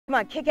Come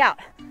on, kick out.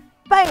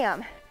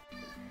 Bam.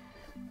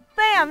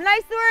 Bam,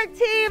 nice work,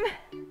 team.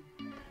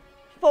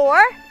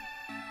 4,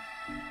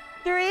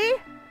 3,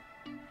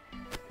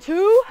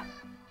 2.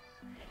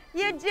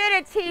 You did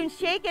it, team.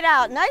 Shake it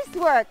out. Nice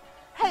work.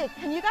 Hey,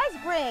 can you guys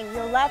bring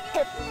your left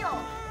hip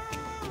heel?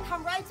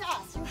 Come right to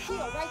us. Your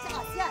heel right to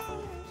us. Yes,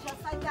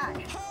 just like that.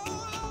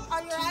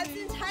 Are your abs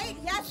in tight?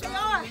 Yes, they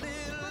are.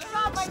 Good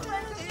job, my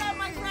friend. Good job,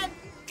 my friend.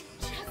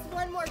 Just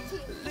one more,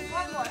 team.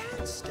 One more.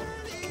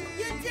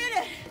 You did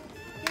it.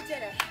 You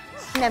did it.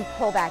 And then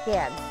pull back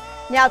in.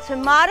 Now to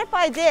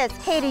modify this,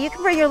 Katie, you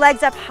can bring your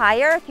legs up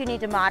higher if you need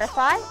to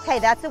modify. Okay,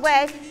 that's the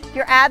way.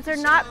 Your abs are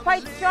not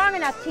quite strong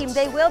enough, team.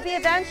 They will be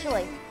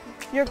eventually.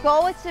 Your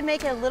goal is to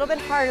make it a little bit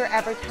harder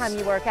every time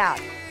you work out.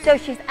 So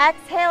she's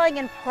exhaling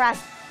and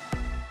press.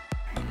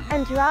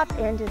 And drop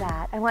into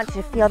that. I want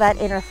you to feel that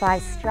inner thigh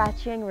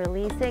stretching,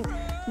 releasing.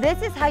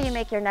 This is how you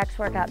make your next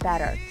workout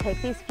better.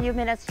 Take these few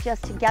minutes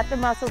just to get the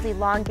muscles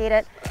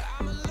elongated,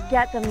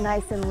 get them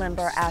nice and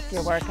limber after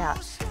your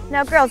workout.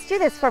 Now girls, do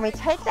this for me.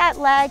 Take that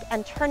leg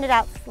and turn it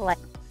out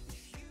slightly.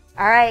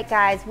 All right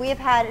guys, we have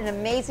had an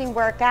amazing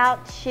workout.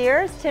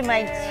 Cheers to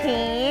my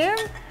team.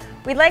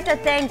 We'd like to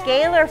thank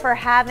Gaylor for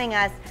having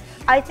us.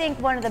 I think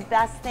one of the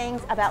best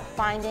things about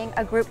finding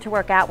a group to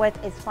work out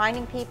with is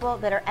finding people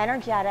that are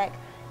energetic,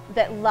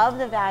 that love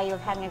the value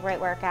of having a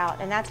great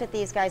workout, and that's what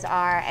these guys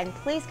are. And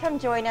please come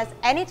join us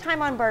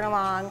anytime on Burn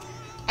Along,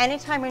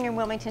 anytime when you're in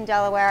Wilmington,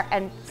 Delaware,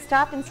 and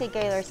stop and see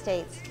Gaylor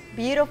Estates.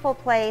 Beautiful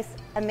place,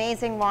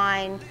 amazing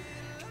wine.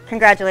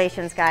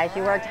 Congratulations guys,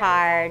 you worked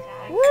hard.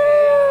 Woo!